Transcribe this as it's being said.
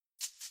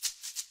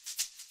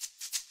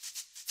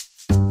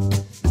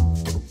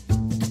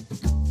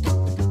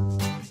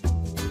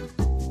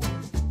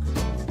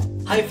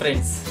Hi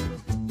friends,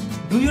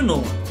 do you know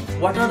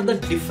what are the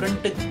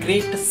different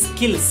great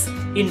skills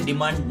in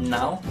demand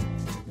now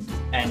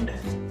and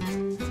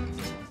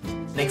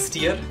next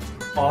year,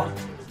 or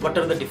what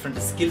are the different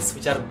skills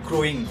which are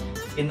growing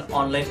in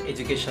online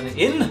education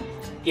in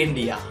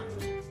India?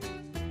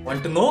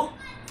 Want to know?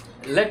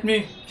 Let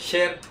me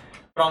share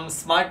from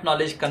Smart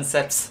Knowledge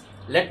Concepts.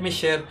 Let me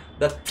share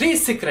the three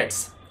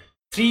secrets,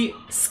 three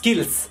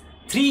skills,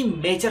 three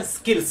major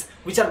skills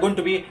which are going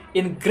to be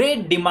in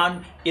great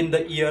demand in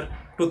the year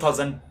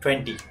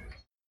 2020.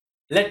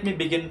 Let me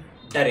begin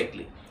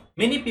directly.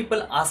 Many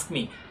people ask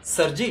me,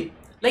 Sarji,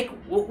 like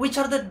which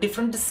are the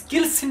different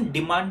skills in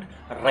demand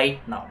right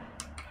now?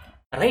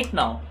 Right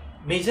now,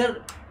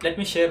 let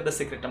me share the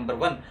secret number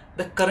one,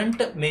 the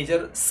current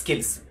major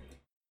skills.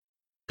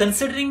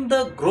 Considering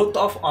the growth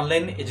of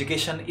online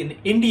education in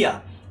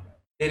India,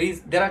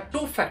 there are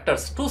two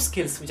factors, two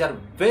skills which are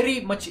very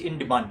much in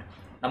demand.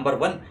 Number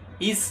one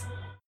is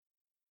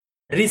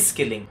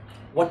reskilling.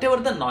 Whatever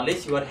the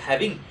knowledge you are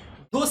having,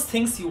 those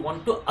things you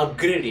want to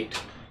upgrade it.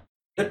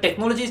 The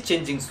technology is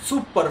changing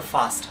super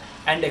fast,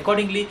 and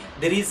accordingly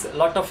there is a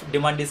lot of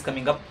demand is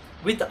coming up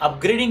with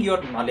upgrading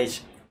your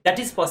knowledge. That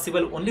is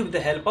possible only with the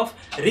help of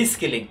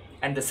reskilling.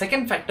 And the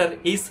second factor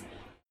is,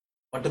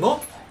 want to know?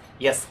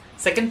 Yes,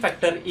 second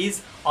factor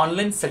is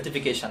online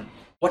certification.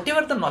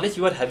 Whatever the knowledge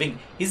you are having,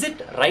 is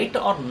it right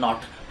or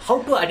not?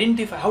 How to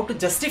identify, how to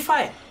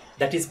justify?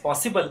 That is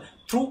possible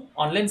through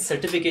online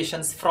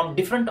certifications from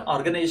different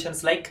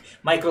organizations like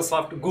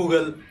Microsoft,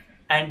 Google,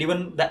 and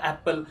even the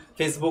Apple,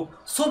 Facebook.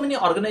 So many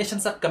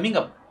organizations are coming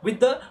up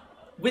with the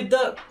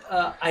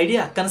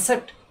idea,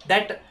 concept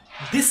that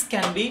this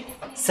can be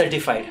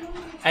certified.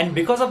 And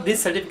because of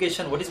this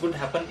certification, what is going to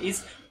happen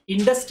is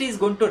industry is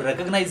going to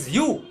recognize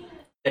you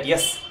that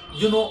yes,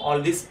 you know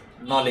all this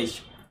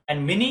knowledge,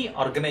 and many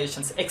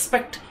organizations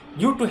expect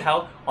you to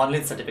have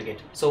online certificate.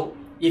 So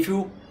if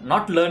you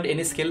not learned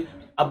any skill,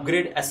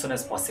 upgrade as soon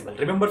as possible.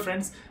 Remember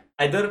friends,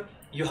 either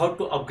you have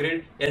to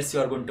upgrade, else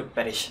you are going to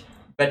perish.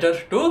 Better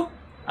to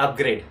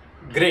upgrade.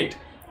 Great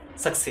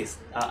success.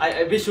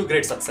 I wish you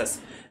great success.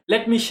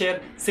 Let me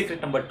share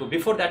secret number two.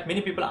 Before that,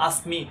 many people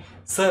ask me,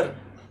 sir,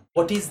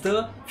 what is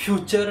the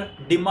future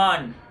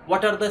demand?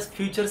 What are the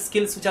future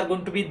skills which are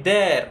going to be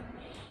there?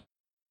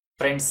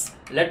 Friends,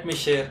 let me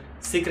share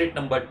secret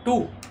number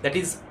two, that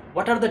is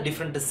what are the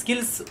different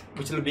skills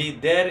which will be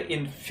there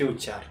in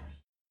future.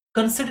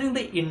 Considering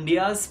the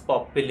India's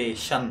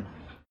population,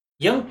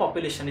 young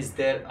population is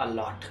there a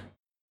lot,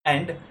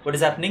 and what is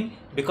happening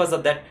because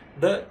of that,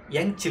 the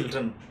young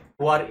children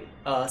who are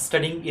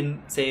studying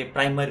in say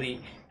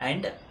primary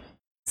and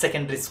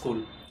secondary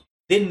school,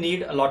 they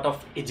need a lot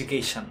of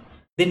education,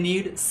 they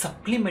need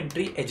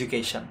supplementary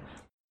education.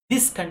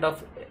 This kind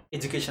of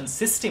education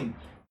system,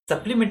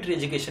 supplementary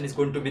education, is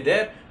going to be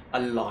there a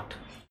lot.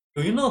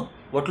 Do you know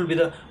what will be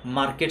the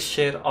market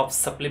share of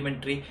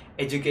supplementary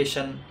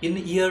education in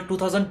year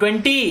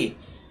 2020?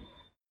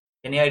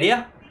 Any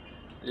idea?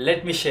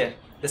 Let me share.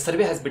 The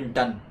survey has been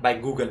done by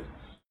Google.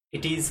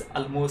 It is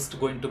almost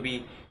going to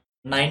be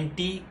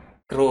 90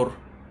 crore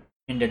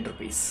Indian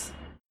rupees.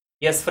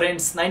 Yes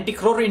friends, 90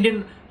 crore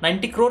Indian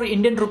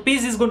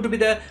rupees is going to be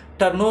the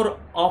turnover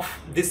of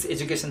this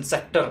education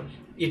sector.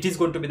 It is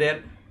going to be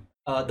there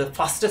the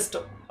fastest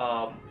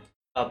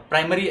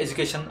primary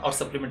education or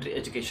supplementary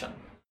education.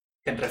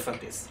 You can refer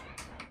this.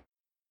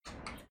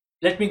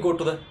 Let me go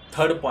to the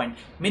third point.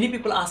 Many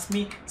people ask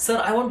me,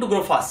 sir, I want to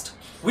grow fast.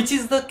 Which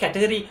is the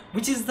category,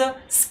 which is the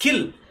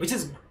skill which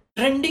is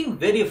trending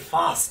very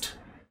fast?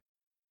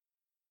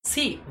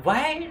 See,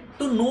 why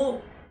to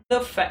know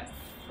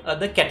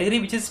the category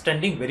which is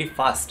trending very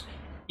fast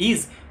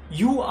is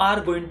you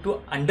are going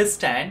to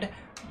understand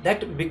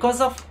that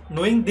because of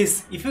knowing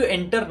this, if you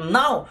enter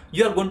now,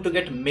 you are going to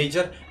get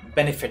major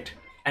benefit,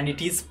 and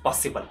it is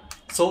possible.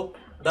 So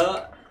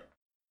the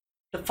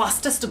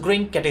fastest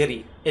growing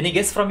category, any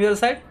guess from your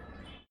side?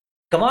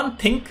 Come on,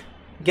 think,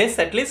 guess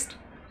at least.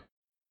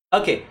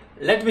 Okay,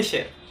 let me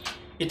share.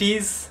 It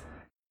is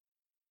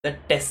the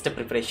test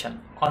preparation,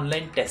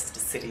 online test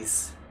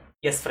series.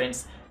 Yes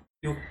friends,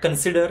 you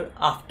consider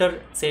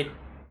after say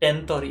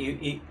 10th or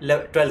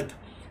 12th,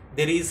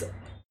 there is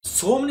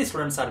so many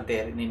students are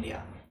there in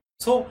India.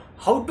 So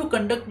how to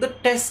conduct the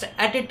test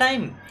at a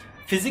time?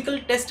 Physical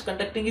test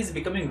conducting is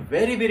becoming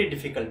very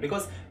difficult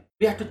because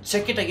we have to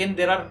check it again.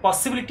 There are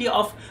possibility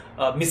of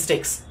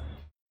mistakes,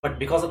 but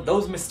because of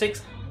those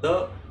mistakes,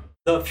 the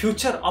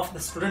future of the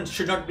student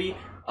should not be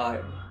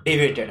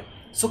deviated.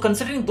 So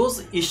considering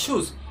those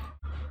issues,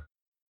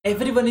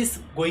 everyone is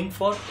going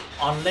for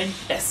online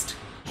test.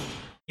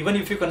 Even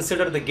if you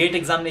consider the GATE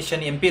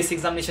examination, MPSC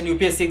examination,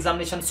 UPSC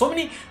examination, so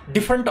many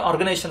different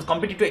organizations,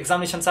 competitive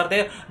examinations are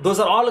there. Those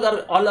are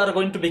all are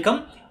going to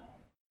become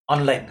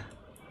online.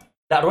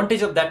 The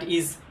advantage of that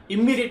is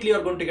immediately you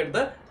are going to get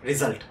the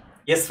result.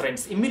 Yes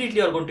friends, immediately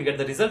you are going to get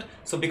the result.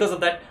 So because of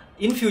that,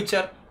 in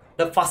future,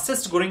 the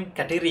fastest growing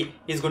category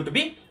is going to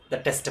be the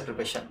test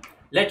preparation.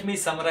 Let me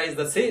summarize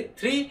the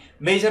three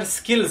major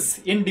skills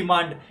in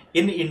demand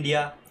in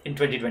India in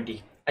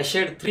 2020. I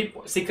shared 3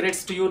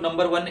 secrets to you.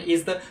 Number 1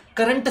 is the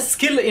current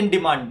skill in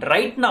demand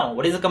right now.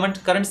 What is the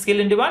current skill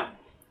in demand?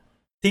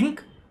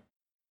 Think.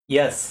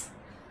 Yes,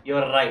 you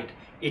are right.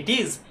 It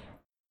is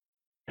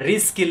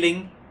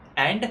reskilling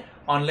and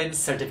online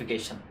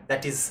certification.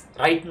 That is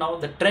right now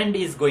the trend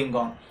is going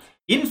on.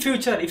 In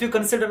future, if you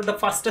consider the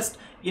fastest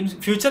in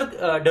future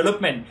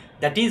development,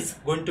 that is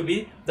going to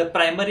be the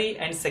primary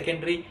and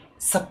secondary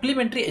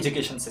supplementary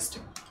education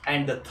system.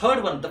 And the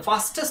third one, the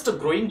fastest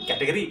growing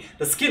category,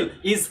 the skill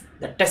is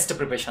the test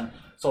preparation.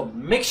 So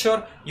make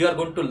sure you are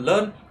going to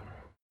learn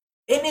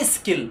any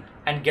skill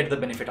and get the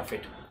benefit of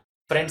it.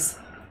 Friends,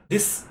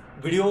 this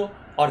video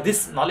or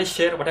this knowledge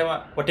share,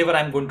 whatever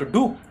I'm going to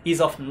do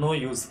is of no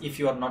use if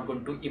you are not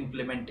going to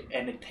implement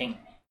anything.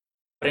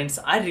 Friends,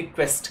 I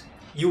request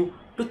you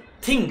to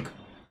think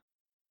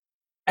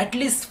at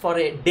least for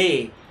a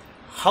day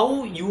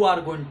how you are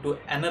going to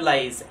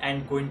analyze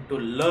and going to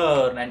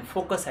learn and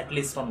focus at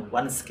least on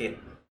one skill.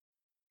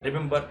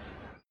 Remember,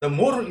 the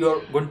more you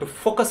are going to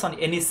focus on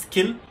any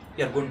skill,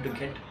 you are going to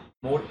get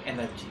more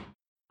energy.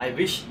 I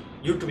wish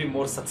you to be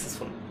more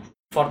successful.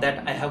 For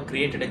that, I have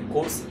created a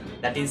course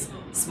that is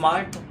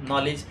Smart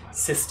Knowledge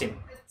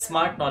System.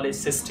 Smart Knowledge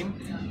System.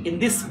 In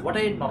this, what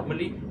I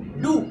normally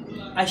do,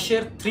 I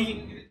share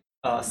 3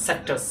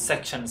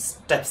 sections,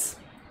 steps.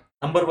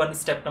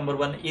 Step number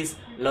one is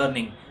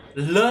learning.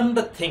 Learn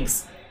the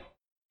things.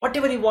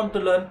 Whatever you want to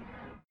learn,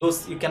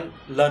 those you can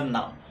learn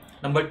now.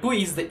 Number 2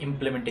 is the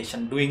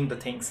implementation, doing the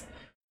things.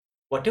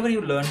 Whatever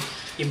you learn,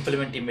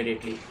 implement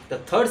immediately. The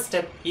third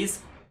step is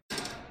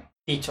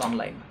teach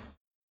online.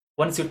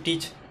 Once you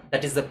teach,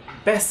 that is the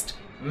best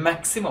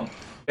maximum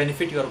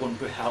benefit you are going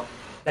to have.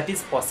 That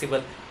is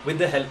possible with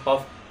the help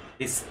of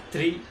these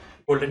 3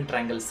 golden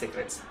triangle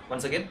secrets.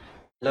 Once again,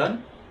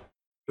 learn,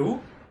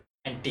 do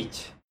and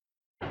teach.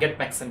 Get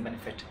maximum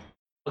benefit.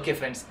 Okay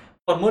friends,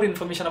 for more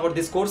information about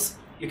this course,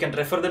 you can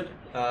refer the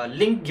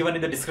link given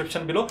in the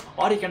description below,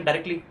 or you can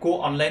directly go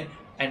online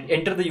and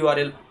enter the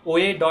URL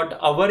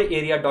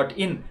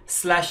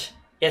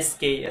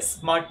oa.ourarea.in/SKS,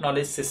 Smart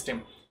Knowledge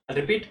System. I'll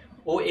repeat,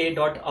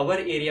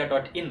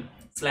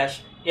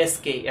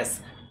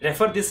 oa.ourarea.in/SKS.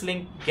 Refer this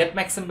link, get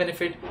maximum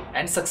benefit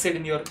and succeed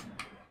in your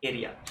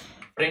area.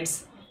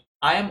 Friends,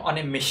 I am on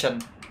a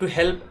mission to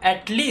help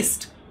at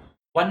least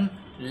 1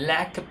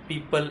 lakh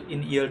people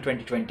in year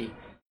 2020.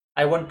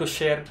 I want to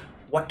share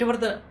whatever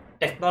the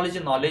technology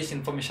knowledge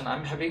information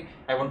I'm having,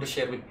 I want to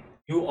share with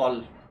you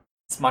all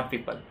smart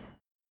people.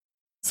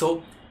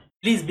 So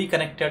please be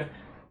connected.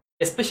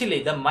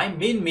 Especially my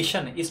main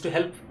mission is to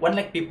help 1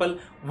 lakh people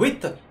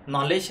with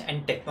knowledge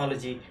and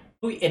technology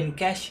to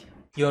encash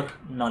your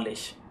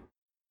knowledge.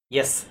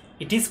 Yes,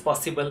 it is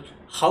possible.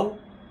 How?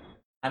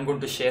 I'm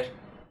going to share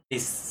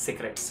these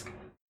secrets.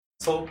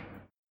 So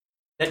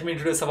let me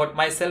introduce about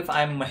myself.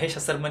 I am Mahesh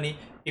Asarmani.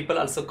 People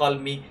also call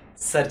me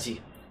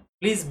Sarji.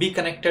 Please be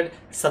connected.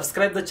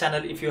 Subscribe the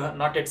channel if you have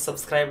not yet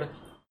subscribed.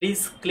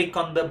 Please click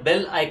on the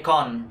bell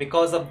icon.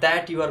 Because of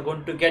that, you are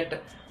going to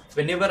get,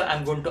 whenever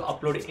I'm going to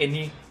upload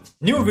any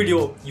new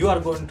video, you are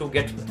going to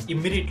get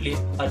immediately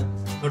a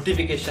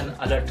notification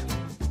alert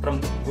from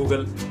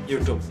Google,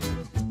 YouTube.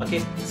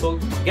 Okay, so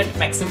get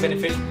maximum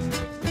benefit.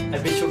 I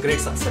wish you great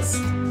success.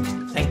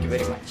 Thank you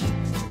very much.